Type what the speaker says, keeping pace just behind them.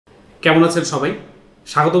কেমন আছেন সবাই?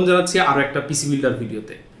 স্বাগতম জানাচ্ছি আরো একটা পিসি বিল্ডার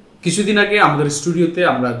ভিডিওতে। কিছুদিন আগে আমাদের স্টুডিওতে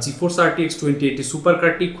আমরা Geforce RTX 2080 সুপার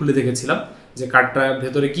কার্ডটি খুলে দেখেছিলাম যে কার্ডটার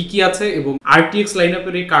ভেতরে কি আছে এবং RTX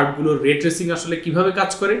লাইনআপের এই কার্ডগুলোর রে ট্রেসিং আসলে কিভাবে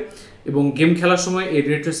কাজ করে এবং গেম খেলার সময় এই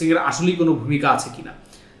রে ট্রেসিং এর আসলেই কোনো ভূমিকা আছে কিনা।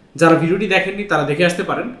 যারা ভিডিওটি দেখেননি তারা দেখে আসতে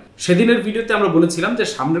পারেন। সেদিনের ভিডিওতে আমরা বলেছিলাম যে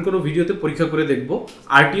সামনের কোনো ভিডিওতে পরীক্ষা করে দেখব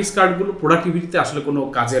RTX কার্ডগুলো প্রোডাক্টিভিটিতে আসলে কোনো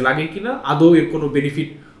কাজে লাগে কিনা, আদৌ এর কোনো বেনিফিট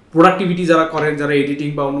প্রোডাক্টিভিটি যারা করেন, যারা এডিটিং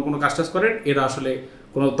বা অন্য কোনো কাজ করেন, এরা আসলে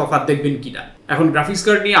কোনো তফাৎ দেখবেন কিনা। এখন গ্রাফিক্স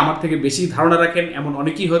কার্ড নিয়ে আমার থেকে বেশি ধারণা রাখেন এমন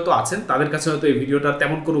অনেকেই হয়তো আছেন, তাদের কাছে হয়তো এই ভিডিওটার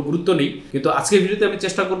তেমন কোনো গুরুত্ব নেই, কিন্তু আজকের ভিডিওতে আমি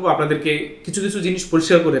চেষ্টা করব আপনাদেরকে কিছু জিনিস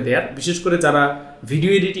পরিষ্কার করে দেওয়ার, বিশেষ করে যারা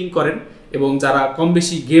ভিডিও এডিটিং করেন এবং যারা কম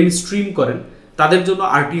বেশি গেম স্ট্রিম করেন তাদের জন্য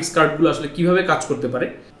RTX কার্ডগুলো আসলে কিভাবে কাজ করতে পারে।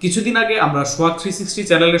 কিছুদিন আগে আমরা সোহাগ 360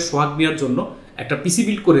 চ্যানেলের সোহাগ মিয়ার জন্য একটা পিসি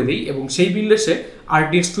বিল্ড করে দিই এবং সেই বিল্ডে সে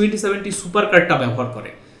RTX 2070 সুপার কার্ডটা ব্যবহার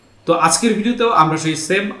করে। তো আজকের ভিডিওতেও আমরা সেই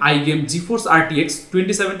same আইগেম Geforce RTX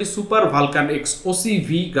 2070 super Vulcan X OCV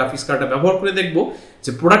graphics কার্ডটা ব্যবহার করে দেখব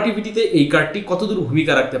যে প্রোডাক্টিভিটিতে এই কার্ডটি কতদূর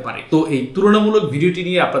ভূমিকা রাখতে পারে। তো এই তুলনামূলক ভিডিওটি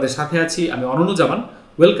নিয়ে আপনাদের সাথে আছি আমি অনন্য জামান।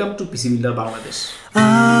 Welcome to PC builder Bangladesh.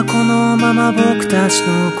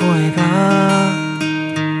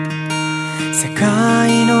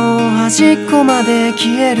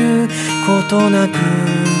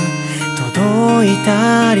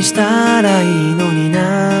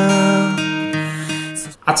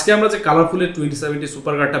 আজকে আমরা যে কালারফুলের 2070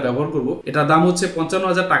 সুপার কার্ডটা ব্যবহার করব, এটার দাম হচ্ছে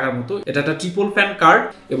 55,000 টাকার মতো। এটা একটা ট্রিপল ফ্যান কার্ড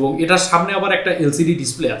এবং এটার সামনে আবার একটা এলসিডি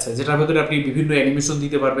ডিসপ্লে আছে, যেটার ভেতরে আপনি বিভিন্ন অ্যানিমেশন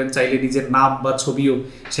দিতে পারবেন, চাইলে নিজের নাম বা ছবিও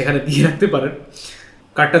সেখানে দিয়ে রাখতে পারেন।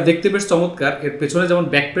 কার্ডটা দেখতে বেশ চমৎকার। এর পেছনে যেমন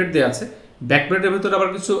ব্যাকপ্লেট দেওয়া আছে, ব্যাকপ্লেটের ভেতরে আবার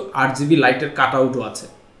কিছু RGB লাইটের কাট আউটও আছে।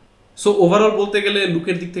 সো ওভারঅল বলতে গেলে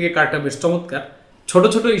লুকের দিক থেকে কার্ডটা বেশ চমৎকার। ছোট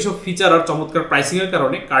এইসব ফিচার আর চমৎকার প্রাইসিংয়ের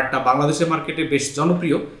কারণে কার্ডটা বাংলাদেশের মার্কেটে বেশ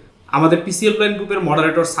জনপ্রিয়। আমাদের পিসিএল প্ল্যান গ্রুপের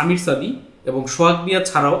মডারেটর সামির সাদি এবং সোহাগ মিয়া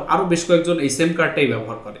ছাড়াও আরও বেশ কয়েকজন এই সেম কার্ডটাই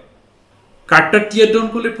ব্যবহার করে। কার্ডটা টিয়ার ডাউন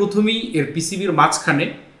করলে প্রথমেই এর পিসিবির মাঝখানে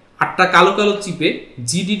 8টা কালো চিপে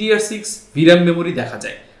GDDR6 VRAM মেমোরি দেখা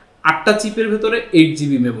যায়। 8টা চিপের ভেতরে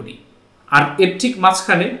 8GB মেমোরি, আর এর ঠিক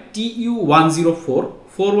মাঝখানে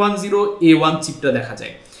TU104410A1 চিপটা দেখা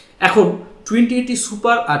যায়। এখন 2080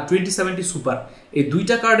 সুপার আর 2070 সুপার এই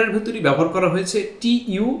দুইটা কার্ডের ভেতরেই ব্যবহার করা হয়েছে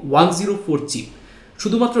TU104 চিপ।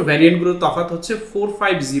 শুধুমাত্র ভ্যারিয়েন্টগুলোর তফাৎ হচ্ছে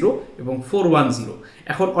 450 এবং 410।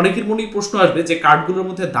 এখন অনেকের মনেই প্রশ্ন আসবে যে কার্ডগুলোর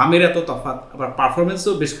মধ্যে দামের এত তফাৎ, আবার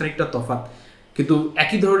পারফরমেন্সেও বেশ খানিকটা তফাৎ, কিন্তু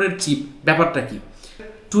একই ধরনের চিপ, ব্যাপারটা কি?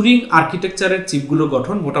 টুরিং আর্কিটেকচারের চিপগুলোর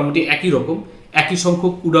গঠন মোটামুটি একই রকম, একই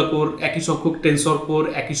সংখ্যক কুডা কোর, একই সংখ্যক টেনসর কোর,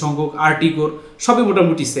 একই সংখ্যক RT কোর, সবই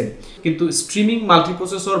মোটামুটি সেম, কিন্তু স্ট্রিমিং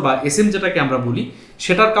মাল্টিপ্রসেসর বা SM যেটাকে আমরা বলি,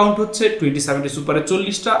 সেটার কাউন্ট হচ্ছে 2070 সুপারে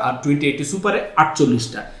 40টা আর 2080 সুপারে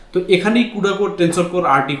 48টা। তো এখানেই CUDA core, tensor core,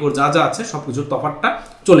 RT core যা আছে সবকিছুর তফাৎটা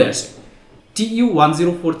চলে আসে।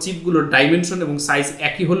 TU104 চিপগুলোর ডাইমেনশন এবং সাইজ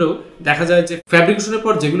একই হলেও দেখা যায় যে ফ্যাব্রিকেশনের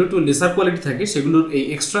পর যেগুলো একটু লেসার কোয়ালিটি থাকে সেগুলোর এই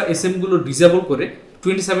এক্সট্রা SM গুলো ডিসেবল করে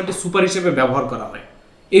 2070 সুপার হিসেবে ব্যবহার করা হয়।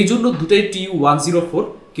 এই জন্য দুটাই TU104,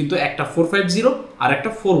 কিন্তু একটা 450 আর একটা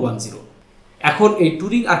 410। এখন এই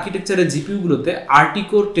টুরিং আর্কিটেকচারের জিপিইউগুলোতে RT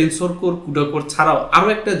core, tensor core, CUDA core ছাড়াও আরও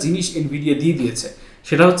একটা জিনিস এনভিডিয়া দিয়ে দিয়েছে,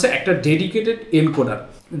 সেটা হচ্ছে একটা ডেডিকেটেড এনকোডার,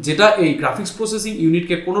 যেটা এই গ্রাফিক্স প্রসেসিং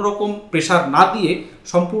ইউনিটকে কোনো রকম প্রেশার না দিয়ে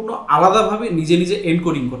সম্পূর্ণ আলাদাভাবে নিজে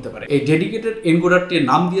এনকোডিং করতে পারে। এই ডেডিকেটেড এনকোডারটির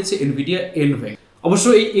নাম দিয়েছে NVIDIA NVENC। অবশ্য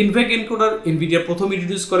এই NVENC এনকোডার NVIDIA প্রথম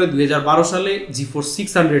ইন্ট্রোডিউস করে 2012 সালে Geforce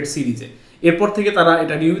 600 সিরিজে। এরপর থেকে তারা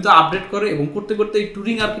এটা নিয়মিত আপডেট করে এবং করতে এই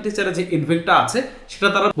টুরিং আর্কিটেকচারে যে NVENCটা আছে সেটা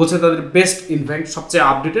তারা বলছে তাদের বেস্ট NVENC, সবচেয়ে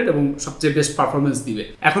আপডেটেড এবং সবচেয়ে বেস্ট পারফরমেন্স দিবে।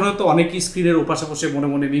 এখন হয়তো অনেকেই স্ক্রিনের ওপাশে বসে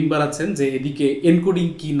মনে মিম বাড়াচ্ছেন যে এদিকে এনকোডিং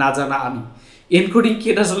কি না জানা আমি। এনকোডিং কি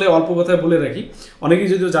এটা আসলে অল্প কথায় বলে রাখি, অনেকেই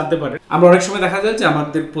যদিও জানতে পারে। আমরা অনেক সময় দেখা যায় যে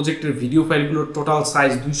আমাদের প্রজেক্টের ভিডিও ফাইলগুলোর টোটাল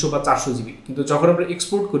সাইজ 200 বা 400 GB, কিন্তু যখন আমরা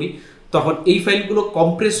এক্সপোর্ট করি তখন এই ফাইলগুলো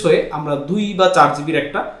কম্প্রেস হয়ে আমরা 2 বা 4 GBর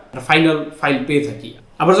একটা ফাইনাল ফাইল পেয়ে থাকি।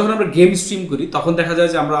 আবার যখন আমরা গেম স্ট্রিম করি তখন দেখা যায়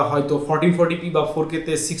যে আমরা হয়তো 1440p বা 4K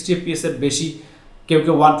তে 60 FPS এর বেশি, কেউ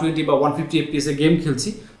 120 বা 150 FPS এ গেম খেলছি,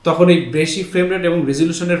 তখন এই বেশি ফ্রেম রেট এবং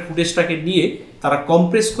রেজলিউশনের ফুটেজটাকে নিয়ে তারা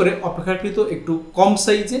কম্প্রেস করে অপেক্ষাকৃত একটু কম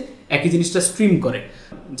সাইজে একই জিনিসটা স্ট্রিম করে।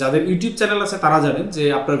 যাদের ইউটিউব চ্যানেল আছে তারা জানেন যে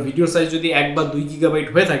আপনার ভিডিও সাইজ যদি 1 বা 2 GB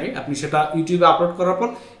হয়ে থাকে, আপনি সেটা ইউটিউবে আপলোড করার পর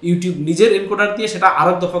ইউটিউব নিজের এনকোডার দিয়ে সেটা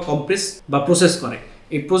আরেক দফা কম্প্রেস বা প্রসেস করে।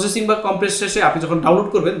 এই প্রসেসিং বা কম্প্রেস শেষে আপনি যখন ডাউনলোড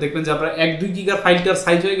করবেন দেখবেন যে আপনার 1-2 GB ফাইলটার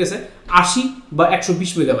সাইজ হয়ে গেছে 80 বা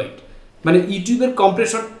 120 MB। মানে ইউটিউবের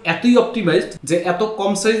কম্প্রেশন এতই অপটিমাইজড যে এত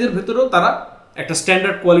কম সাইজের ভেতরেও তারা একটা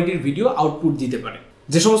স্ট্যান্ডার্ড কোয়ালিটির ভিডিও আউটপুট দিতে পারে।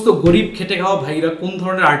 যে সমস্ত গরিব খেটে খাওয়া ভাইরা কোন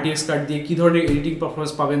ধরনের RTX কার্ড দিয়ে কী ধরনের এডিটিং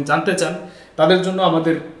পারফরমেন্স পাবেন জানতে চান, তাদের জন্য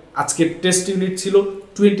আমাদের আজকের টেস্ট ইউনিট ছিল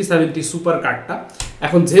 2070 সুপার কার্ডটা।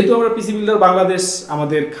 এখন যেহেতু আমরা পিসি বিল্ডার বাংলাদেশ,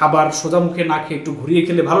 আমাদের খাবার সোজা মুখে না খেয়ে একটু ঘুরিয়ে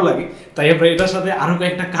খেলে ভালো লাগে, তাই আমরা এটার সাথে আরও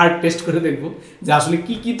কয়েকটা কার্ড টেস্ট করে দেখব যে আসলে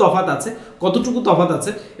কি কি তফাৎ আছে, কতটুকু তফাৎ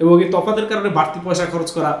আছে, এবং এই তফাতের কারণে বাড়তি পয়সা খরচ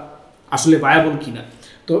করা আসলে ভায়াবল কিনা।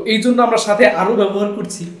 তো এই জন্য আমরা সাথে আরও ব্যবহার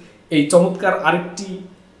করছি এই চমৎকার আরেকটি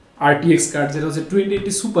RTX কার্ড, যেটা হচ্ছে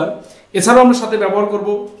 2080 সুপার। এছাড়াও আমরা সাথে ব্যবহার করব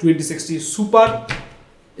 2060 সুপার,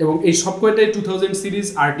 এবং এই সব কয়টাই 2000 সিরিজ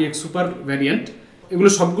RTX সুপার ভ্যারিয়েন্ট। এগুলো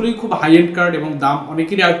সবগুলোই খুব হাই এন্ড কার্ড এবং দাম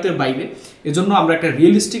অনেকেরই আয়ত্তের বাইরে। এজন্য আমরা একটা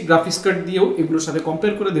রিয়েলিস্টিক গ্রাফিক্স কার্ড দিয়েও এগুলোর সাথে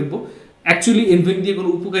কম্পেয়ার করে দেখব অ্যাকচুয়ালি NVENC দিয়ে কোনো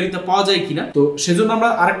উপকারিতা পাওয়া যায় কিনা। তো সেজন্য আমরা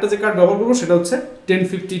আরেকটা যে কার্ড ব্যবহার করবো সেটা হচ্ছে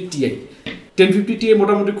 1050 Ti। 1050 Ti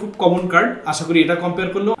মোটামুটি খুব কমন কার্ড, আশা করি এটা কম্পেয়ার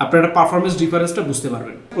করলেও আপনারা পারফরমেন্স ডিফারেন্সটা বুঝতে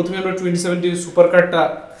পারবেন। প্রথমে আমরা 2070 সুপার কার্ডটা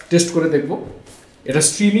টেস্ট করে দেখব এটা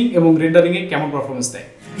স্ট্রিমিং এবং রেন্ডারিং এ কেমন পারফরমেন্স দেয়।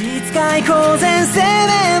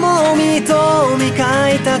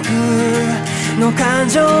の感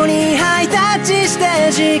情にハイタッチして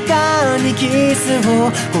時間にキスを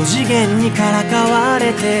5次元にからかわ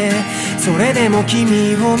れてそれでも君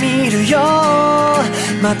を見るよ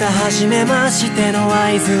また初めましての合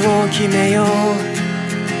図を決めよう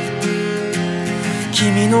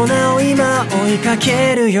君の名を今追いか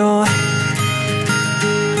けるよ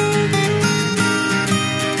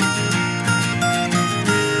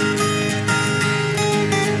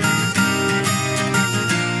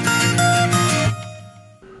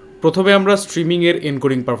প্রথমে আমরা স্ট্রিমিং এর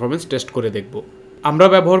এনকোডিং পারফরমেন্স টেস্ট করে দেখব। আমরা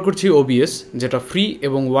ব্যবহার করছি OBS, যেটা ফ্রি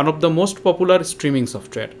এবং one of the most popular streaming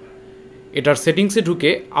software. এটার সেটিংসে ঢুকে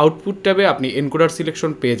আউটপুট ট্যাবে আপনি এনকোডার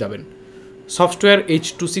সিলেকশন পেয়ে যাবেন। সফটওয়্যার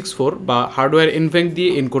H264 বা হার্ডওয়্যার NVENC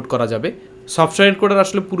দিয়ে এনকোড করা যাবে। সফটওয়্যার এনকোডার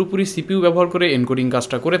আসলে পুরোপুরি CPU ব্যবহার করে এনকোডিং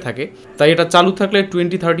কাজটা করে থাকে, তাই এটা চালু থাকলে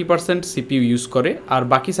 20-30% CPU ইউজ করে, আর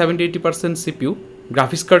বাকি 70-80% CPU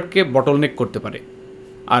গ্রাফিক্স কার্ডকে বটলনেক করতে পারে।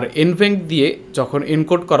 আর NVENC দিয়ে যখন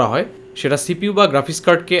এনকোড করা হয় সেটা CPU বা গ্রাফিক্স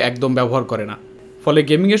কার্ডকে একদম ব্যবহার করে না, ফলে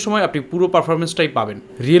গেমিংয়ের সময় আপনি পুরো পারফরমেন্সটাই পাবেন।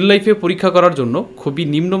 রিয়েল লাইফে পরীক্ষা করার জন্য খুবই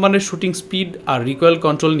নিম্নমানের শুটিং স্পিড আর রিকয়েল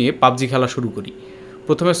কন্ট্রোল নিয়ে PUBG খেলা শুরু করি।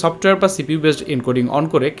 প্রথমে সফটওয়্যার বা CPU বেসড এনকোডিং অন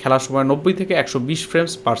করে খেলার সময় 90 থেকে 120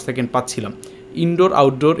 ফ্রেমস পার সেকেন্ড পাচ্ছিলাম, ইনডোর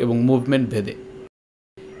আউটডোর এবং মুভমেন্ট ভেদে।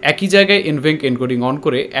 একই জায়গায় NVENC এনকোডিং অন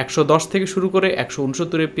করে 110 থেকে শুরু করে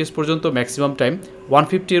 169 FPS পর্যন্ত ম্যাক্সিমাম টাইম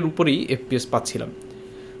 150 এর উপরেই FPS পাচ্ছিলাম।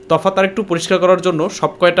 তফাৎ আর একটু পরিষ্কার করার জন্য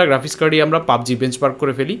সব কয়টা গ্রাফিক্স কার্ডই আমরা PUBG বেঞ্চমার্ক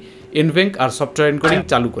করে ফেলি NVENC আর সফটওয়্যার এনকোডিং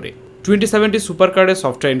চালু করে। 2070 সুপার কার্ডে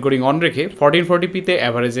সফটওয়্যার এনকোডিং অন রেখে 1440pতে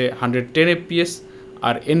অ্যাভারেজে 110 FPS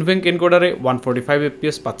আর NVENC এনকোডারে 145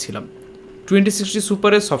 FPS পাচ্ছিলাম। 2060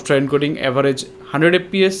 সুপারে সফটওয়্যার এনকোডিং অ্যাভারেজ 100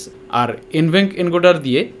 FPS আর NVENC এনকোডার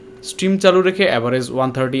দিয়ে স্ট্রিম চালু রেখে অ্যাভারেজ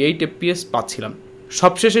 138 FPS পাচ্ছিলাম।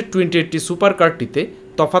 সবশেষে 2080 সুপার কার্ডটিতে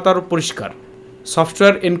তফাৎ আরও পরিষ্কার।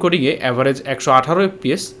 সফটওয়্যার এনকোডিংয়ে অ্যাভারেজ 118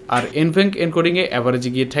 FPS আর NVENC এনকোডিংয়ে অ্যাভারেজে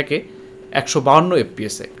গিয়ে ঠেকে 152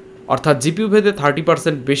 FPS-এ, অর্থাৎ জিপিইউ ভেদে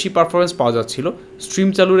 30% বেশি পারফরমেন্স পাওয়া যাচ্ছিল স্ট্রিম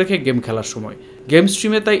চালু রেখে গেম খেলার সময়। গেম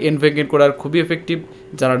স্ট্রিমে তাই NVENC এনকোডার খুবই এফেক্টিভ।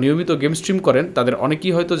 যারা নিয়মিত গেম স্ট্রিম করেন তাদের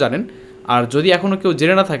অনেকেই হয়তো জানেন, আর যদি এখনও কেউ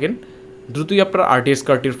জেনে না থাকেন দ্রুতই আপনার RTX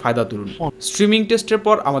কার্ডটির ফায়দা তুলুন। স্ট্রিমিং টেস্টের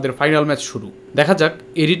পর আমাদের ফাইনাল ম্যাচ শুরু। দেখা যাক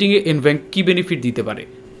এডিটিংয়ে NVENC কী বেনিফিট দিতে পারে।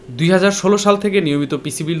 2016 সাল থেকে নিয়মিত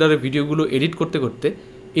পিসি বিল্ডারের ভিডিওগুলো এডিট করতে করতে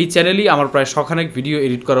এই চ্যানেলেই আমার প্রায় শখানেক ভিডিও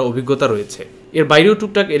এডিট করার অভিজ্ঞতা রয়েছে। এর বাইরেও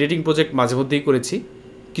টুকটাক এডিটিং প্রজেক্ট মাঝে মধ্যেই করেছি।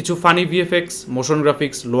 কিছু funny VFX, motion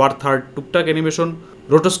graphics, lower third, টুকটাক অ্যানিমেশন,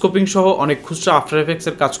 রোটোস্কোপিং সহ অনেক খুচরা আফটার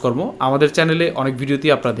এফেক্টসের কাজকর্ম আমাদের চ্যানেলে অনেক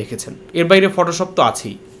ভিডিওতেই আপনারা দেখেছেন। এর বাইরে ফটোশপ তো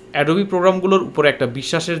আছেই। অ্যাডোবি প্রোগ্রামগুলোর উপরে একটা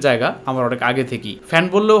বিশ্বাসের জায়গা আমার অনেক আগে থেকেই, ফ্যান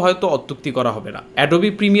বললেও হয়তো অত্যুক্তি করা হবে না। অ্যাডোবি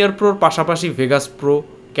প্রিমিয়ার প্রোর পাশাপাশি Vegas pro,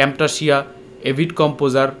 ক্যামটাশিয়া, evade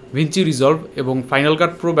composer, Vinci resolve এবং ফাইনাল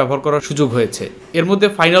কাট প্রো ব্যবহার করার সুযোগ হয়েছে। এর মধ্যে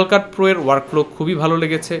ফাইনাল কাট প্রো এর ওয়ার্কফ্লো খুবই ভালো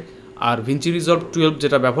লেগেছে, আর ভিঞ্চি রিজলভ 12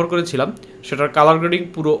 যেটা ব্যবহার করেছিলাম সেটার কালার গ্রেডিং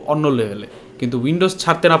পুরো অন্য লেভেলে। কিন্তু উইন্ডোজ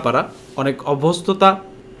ছাড়তে না পারা, অনেক অভ্যস্ততা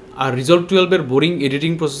আর রিজলভ 12 এর বোরিং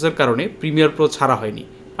এডিটিং প্রসেসের কারণে প্রিমিয়ার প্রো ছাড়া হয়নি।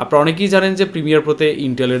 আপনারা অনেকেই জানেন যে প্রিমিয়ার প্রোতে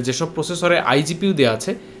ইন্টেলের যেসব প্রসেসরে iGPU দেওয়া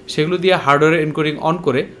আছে সেগুলো দিয়ে হার্ডওয়্যার এনকোডিং অন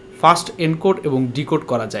করে ফাস্ট এনকোড এবং ডিকোড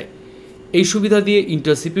করা যায়। এই সুবিধা দিয়ে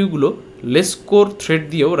ইন্টেল সিপিইউগুলো লেস কোর থ্রেড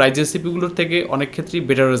দিয়েও রাইজেন সিপিইউগুলোর থেকে অনেক ক্ষেত্রেই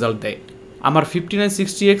বেটার রেজাল্ট দেয়। আমার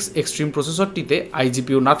 5960X এক্সট্রিম প্রসেসরটিতে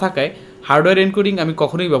iGPU না থাকায় হার্ডওয়্যার এনকোডিং আমি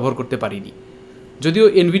কখনোই ব্যবহার করতে পারিনি। যদিও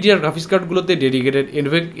এনভিডিআর গ্রাফিক্স কার্ডগুলোতে ডেডিকেটেড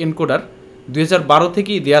NVENC এনকোডার 2012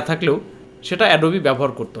 থেকেই দেয়া থাকলেও সেটা অ্যাডোবি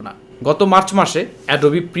ব্যবহার করতো না। গত মার্চ মাসে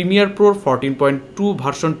অ্যাডোবি প্রিমিয়ার প্রোর 14.2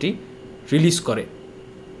 ভার্সনটি রিলিজ করে।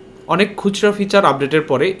 অনেক খুচরা ফিচার আপডেটের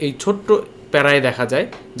পরে এই ছোট্ট প্যারায় দেখা যায়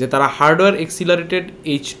যে তারা হার্ডওয়্যার এক্সিলারেটেড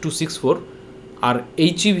H264 আর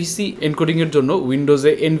HEVC এনকোডিংয়ের জন্য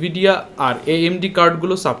উইন্ডোজে NVIDIA আর AMD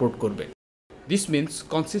কার্ডগুলো সাপোর্ট করবে। This means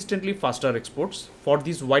consistently faster exports for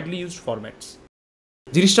these widely used formats.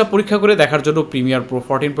 জিনিসটা পরীক্ষা করে দেখার জন্য প্রিমিয়ার প্রো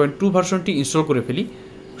 14.2 ভার্সনটি ইনস্টল করে ফেলি।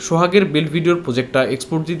 সোহাগের বিল্ড ভিডিওর প্রজেক্টটা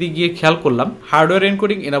এক্সপোর্ট দিতে গিয়ে খেয়াল করলাম হার্ডওয়্যার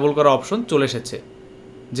এনকোডিং এনাবল করা অপশন চলে এসেছে,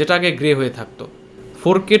 যেটা আগে গ্রে হয়ে থাকতো।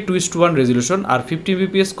 4K 2:1 রেজলিউশন আর 50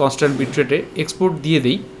 mbps কনস্ট্যান্ট বিটরেটে এক্সপোর্ট দিয়ে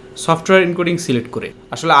দেই সফটওয়্যার এনকোডিং সিলেক্ট করে।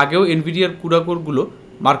 আসলে আগেও এনভিডিয়ার কুডা কোরগুলো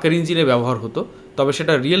মার্কার ইঞ্জিনে ব্যবহার হতো, তবে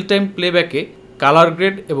সেটা রিয়েল টাইম প্লেব্যাকে কালার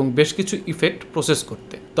গ্রেড এবং বেশ কিছু ইফেক্ট প্রসেস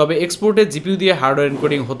করতে। তবে এক্সপোর্টে জিপিইউ দিয়ে হার্ডওয়্যার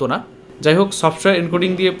এনকোডিং হতো না। যাই হোক, সফটওয়্যার এনকোডিং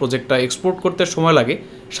দিয়ে প্রজেক্টটা এক্সপোর্ট করতে সময় লাগে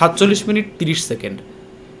 47 মিনিট 30 সেকেন্ড।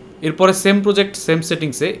 এরপরে সেম প্রজেক্ট সেম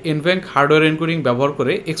সেটিংসে NVENC হার্ডওয়্যার এনকোডিং ব্যবহার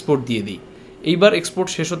করে এক্সপোর্ট দিয়ে দিই। এইবার এক্সপোর্ট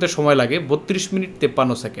শেষ হতে সময় লাগে 32 মিনিট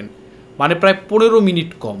 53 সেকেন্ড, মানে প্রায় 15 মিনিট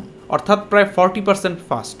কম, অর্থাৎ প্রায় 40%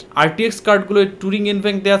 ফাস্ট। RTX কার্ডগুলোয় টুরিং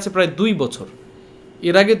NVENC দেওয়া আছে প্রায় 2 বছর।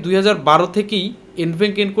 এর আগে 2012 থেকেই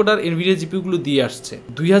NVENC এনকোডার NVIDIA জিপিইউগুলো দিয়ে আসছে।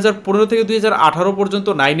 2015 থেকে 2018 পর্যন্ত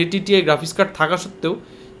 980 Ti গ্রাফিক্স কার্ড থাকা সত্ত্বেও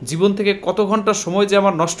জীবন থেকে কত ঘন্টা সময় যে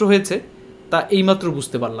আমার নষ্ট হয়েছে তা এইমাত্র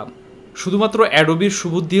বুঝতে পারলাম, শুধুমাত্র অ্যাডোবির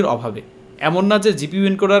সুবুদ্ধির অভাবে। এমন না যে জিপিইউ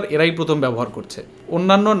এনকোডার এরাই প্রথম ব্যবহার করছে।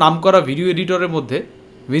 অন্যান্য নামকরা ভিডিও এডিটরের মধ্যে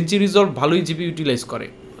ভিঞ্চি রিজলভ ভালোই জিপিইউ ইউটিলাইজ করে।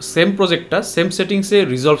 সেম প্রজেক্টটা সেম সেটিংসে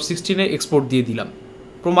রিজলভ 16-এ এক্সপোর্ট দিয়ে দিলাম,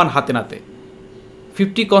 প্রমাণ হাতে নাতে।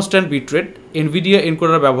 50 কনস্ট্যান্ট বিটরেট NVIDIA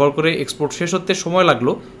এনকোডার ব্যবহার করে এক্সপোর্ট শেষ হতে সময়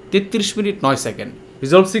লাগলো 33 মিনিট 9 সেকেন্ড।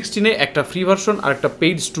 রিজলভ 16-এ একটা ফ্রি ভার্সন আর একটা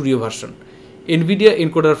paid studio version. NVIDIA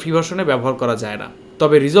encoder free ভার্সনে ব্যবহার করা যায় না।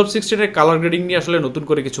 তবে রিজলভ 16-এর কালার গ্রেডিং নিয়ে আসলে নতুন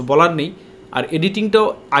করে কিছু বলার নেই, আর এডিটিংটাও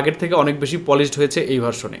আগের থেকে অনেক বেশি পলিশড হয়েছে এই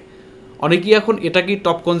ভার্সনে। অনেকেই এখন এটাকেই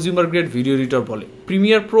top consumer grade video editor বলে।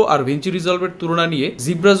 প্রিমিয়ার প্রো আর ভিঞ্চি রিজলভের তুলনা নিয়ে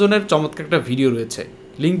জিব্রা জোনের চমৎকার একটা ভিডিও রয়েছে,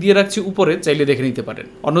 লিঙ্ক দিয়ে রাখছি উপরে, চাইলে দেখে নিতে পারেন।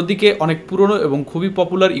 অন্যদিকে অনেক পুরনো এবং খুবই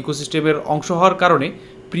পপুলার ইকোসিস্টেমের অংশ হওয়ার কারণে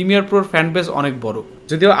প্রিমিয়ার প্রোর ফ্যান বেস অনেক বড়,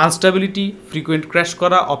 যদিও আনস্টেবিলিটি, ফ্রিকোয়েন্ট ক্র্যাশ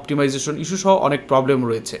করা, অপটিমাইজেশন ইস্যু সহ অনেক প্রবলেম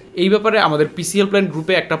রয়েছে। এই ব্যাপারে আমাদের পিসিএল প্ল্যান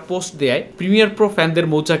গ্রুপে একটা পোস্ট দেয় প্রিমিয়ার প্রো ফ্যানদের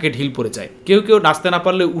মৌচাকে ঢিল পড়ে যায়। কেউ কেউ নাচতে না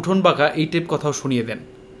পারলে উঠোন বাঁকা এই টাইপ কথাও শুনিয়ে দেন।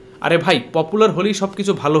 আরে ভাই, পপুলার হলেই সব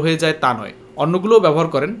কিছু ভালো হয়ে যায় তা নয়। অন্যগুলোও ব্যবহার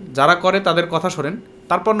করেন, যারা করে তাদের কথা শোনেন,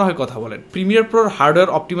 তারপর না হয় কথা বলেন। প্রিমিয়ার প্রোর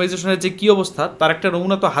হার্ডওয়্যার অপটিমাইজেশনের যে কী অবস্থা তার একটা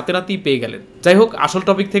নমুনা তো হাতে নাতেই পেয়ে গেলেন। যাই হোক, আসল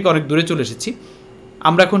টপিক থেকে অনেক দূরে চলে এসেছি।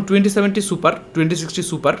 আমরা এখন 2070 সুপার, 2060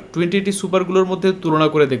 সুপার, 2080 সুপারগুলোর মধ্যে তুলনা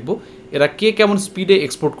করে দেখব এরা কে কেমন স্পিডে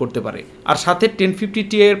এক্সপোর্ট করতে পারে। আর সাথে 1050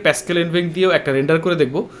 Ti এর প্যাসকেল NVENC দিয়েও একটা রেন্ডার করে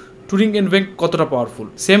দেখব টুরিং NVENC কতটা powerful.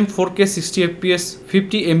 Same 4K 60 FPS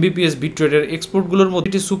 50 mbps বিটরেটের এক্সপোর্টগুলোর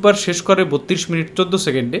মধ্যে সুপার শেষ করে 32 মিনিট 14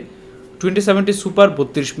 সেকেন্ডে, 2070 সুপার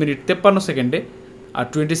 32 মিনিট 53 সেকেন্ডে, আর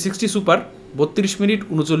 2060 সুপার 32 মিনিট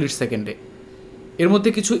 39 সেকেন্ডে। এর মধ্যে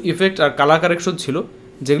কিছু ইফেক্ট আর কালার কারেকশন ছিল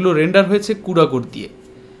যেগুলো রেন্ডার হয়েছে কুডা কোর দিয়ে।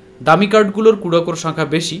 দামি কার্ডগুলোর কুডা কোর সংখ্যা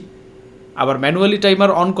বেশি, আবার ম্যানুয়ালি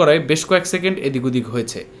টাইমার অন করায় বেশ কয়েক সেকেন্ড এদিক ওদিক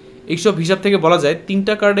হয়েছে। এইসব হিসাব থেকে বলা যায়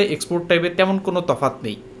 3টা কার্ডে এক্সপোর্ট টাইপে তেমন কোনো তফাৎ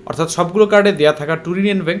নেই, অর্থাৎ সবগুলো কার্ডে দেয়া থাকা টুরিং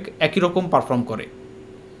NVENC একই রকম পারফর্ম করে।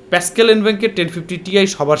 প্যাসকেল NVENC-এর 1050 Ti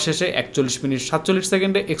সবার শেষে 41 মিনিট 47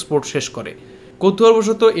 সেকেন্ডে এক্সপোর্ট শেষ করে।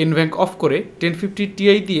 কৌতূহলবশত NVENC অফ করে 1050 Ti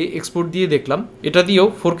দিয়ে এক্সপোর্ট দিয়ে দেখলাম এটা দিয়েও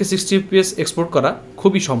 4K 60 FPS এক্সপোর্ট করা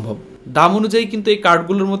খুবই সম্ভব। দাম অনুযায়ী কিন্তু এই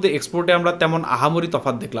কার্ডগুলোর মধ্যে এক্সপোর্টে আমরা তেমন আহামরি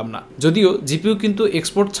তফাৎ দেখলাম না, যদিও জিপিইউ কিন্তু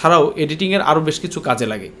এক্সপোর্ট ছাড়াও এডিটিংয়ের আরও বেশ কিছু কাজে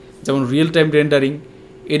লাগে, যেমন রিয়েল টাইম রেন্ডারিং,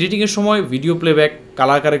 এডিটিংয়ের সময় video playback,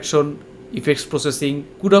 colour correction, effects processing.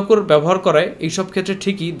 CUDA core ব্যবহার করায় এইসব ক্ষেত্রে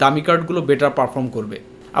ঠিকই দামি কার্ডগুলো বেটার পারফর্ম করবে।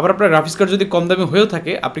 আবার আপনার গ্রাফিক্স কার্ড যদি কম দামি হয়েও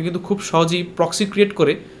থাকে, আপনি কিন্তু খুব সহজেই প্রক্সি ক্রিয়েট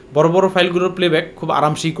করে বড় বড় ফাইলগুলোর প্লেব্যাক খুব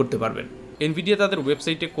আরামসেই করতে পারবেন। NVIDIA তাদের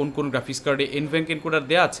ওয়েবসাইটে কোন কোন গ্রাফিক্স কার্ডে NVENC এনকোডার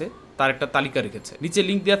দেওয়া আছে তার একটা তালিকা রেখেছে, নিচে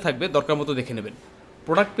লিঙ্ক দেওয়া থাকবে, দরকার মতো দেখে নেবেন।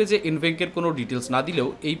 প্রোডাক্ট পেজে NVENC-এর কোনো ডিটেলস না দিলেও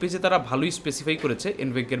এই পেজে তারা ভালোই স্পেসিফাই করেছে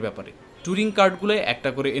NVENC-এর ব্যাপারে। টুরিং কার্ডগুলোয় একটা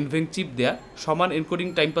করে NVENC চিপ দেয়া, সমান এনকোডিং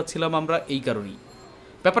টাইম পাচ্ছিলাম আমরা এই কারণেই।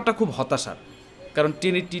 ব্যাপারটা খুব হতাশার, কারণ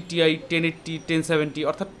 1080 Ti, 1080, 1070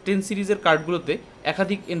 অর্থাৎ 10 সিরিজের কার্ডগুলোতে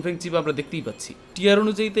একাধিক NVENC চিপ আমরা দেখতেই পাচ্ছি। টিআর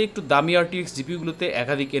অনুযায়ীতে একটু দামি RTX জিপিইউগুলোতে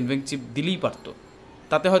একাধিক NVENC চিপ দিলেই পারত,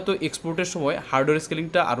 তাতে হয়তো এক্সপোর্টের সময় হার্ডওয়্যার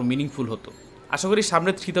স্কেলিংটা আরও মিনিংফুল হতো। আশা করি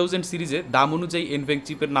সামনে 3000 সিরিজে দাম অনুযায়ী NVENC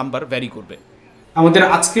চিপের নাম্বার ভ্যারি করবে। আমাদের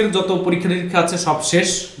আজকের যত পরীক্ষা নিরীক্ষা আছে সব শেষ।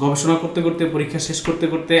 গবেষণা করতে করতে, পরীক্ষা শেষ করতে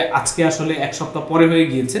করতে আজকে আসলে এক সপ্তাহ পরে হয়ে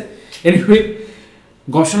গিয়েছে। এনিওয়ে,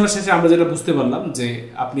 গবেষণা শেষে আমরা যেটা বুঝতে পারলাম যে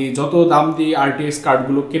আপনি যত দাম দিয়ে RTX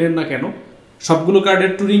কার্ডগুলো কেনেন না কেন, সবগুলো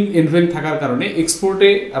কার্ডের টুরিং NVENC থাকার কারণে এক্সপোর্টে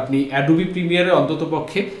আপনি অ্যাডোবি প্রিমিয়ারে অন্তত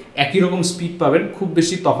পক্ষে একই রকম স্পিড পাবেন, খুব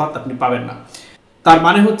বেশি তফাৎ আপনি পাবেন না। তার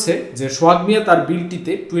মানে হচ্ছে যে সোহাগ মিয়া তার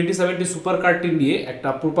বিলটিতে 2070 সুপার কার্ডটি নিয়ে একটা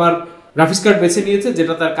প্রপার গ্রাফিক্স কার্ড বেছে নিয়েছে,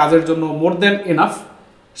 যেটা তার কাজের জন্য মোর দ্যান এনাফ।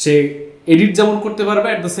 সে এডিট যেমন করতে পারবে,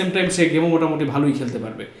 অ্যাট দ্য সেম টাইম সে গেমও মোটামুটি ভালোই খেলতে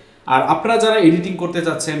পারবে। আর আপনারা যারা এডিটিং করতে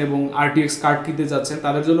চাচ্ছেন এবং RTX কার্ড কিনতে চাচ্ছেন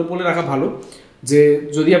তাদের জন্য বলে রাখা ভালো, যে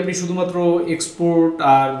যদি আপনি শুধুমাত্র এক্সপোর্ট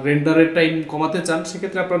আর রেন্ডারের টাইম কমাতে চান,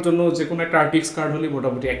 সেক্ষেত্রে আপনার জন্য যে কোনো একটা RTX কার্ড হলে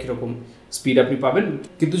মোটামুটি একই রকম স্পিড আপনি পাবেন।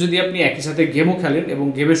 কিন্তু যদি আপনি একই সাথে গেমও খেলেন এবং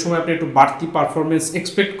গেমের সময় আপনি একটু বাড়তি পারফরমেন্স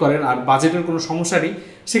এক্সপেক্ট করেন আর বাজেটের কোনো সমস্যা নেই,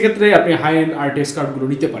 সেক্ষেত্রে আপনি হাই এন্ড RTX কার্ডগুলো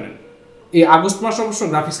নিতে পারেন। এই আগস্ট মাস অবশ্য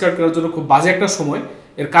গ্রাফিক্স কার্ড কেনার জন্য খুব বাজে একটা সময়।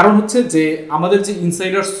 এর কারণ হচ্ছে যে আমাদের যে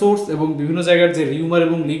ইনসাইডার সোর্স এবং বিভিন্ন জায়গার যে রিউমার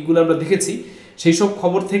এবং লিকগুলো আমরা দেখেছি, সেই সব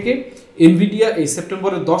খবর থেকে এনভিডিয়া এই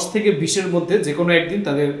সেপ্টেম্বরের 10 থেকে 20-এর মধ্যে যে কোনো একদিন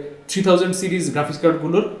তাদের 3000 সিরিজ গ্রাফিক্স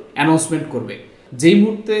কার্ডগুলোর অ্যানাউন্সমেন্ট করবে। যেই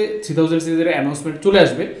মুহূর্তে 3000 সিরিজের অ্যানাউন্সমেন্ট চলে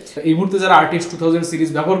আসবে, এই মুহূর্তে যারা RTX 2000 সিরিজ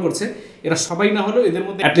ব্যবহার করছে, এরা সবাই না হলেও এদের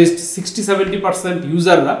মধ্যে অ্যাটলিস্ট 60-70%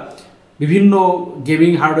 ইউজাররা বিভিন্ন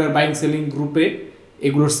গেমিং হার্ডওয়্যার বাইং সেলিং গ্রুপে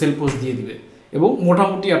এগুলোর সেল পোস্ট দিয়ে দিবে এবং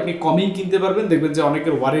মোটামুটি আপনি কমেই কিনতে পারবেন। দেখবেন যে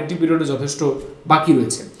অনেকের ওয়ারেন্টি পিরিয়ডে যথেষ্ট বাকি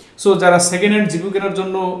রয়েছে। সো যারা সেকেন্ড হ্যান্ড জিপি কেনার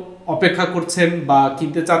জন্য অপেক্ষা করছেন বা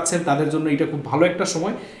কিনতে চাচ্ছেন, তাদের জন্য এটা খুব ভালো একটা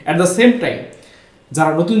সময়। অ্যাট দ্য সেম টাইম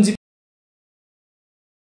যারা নতুন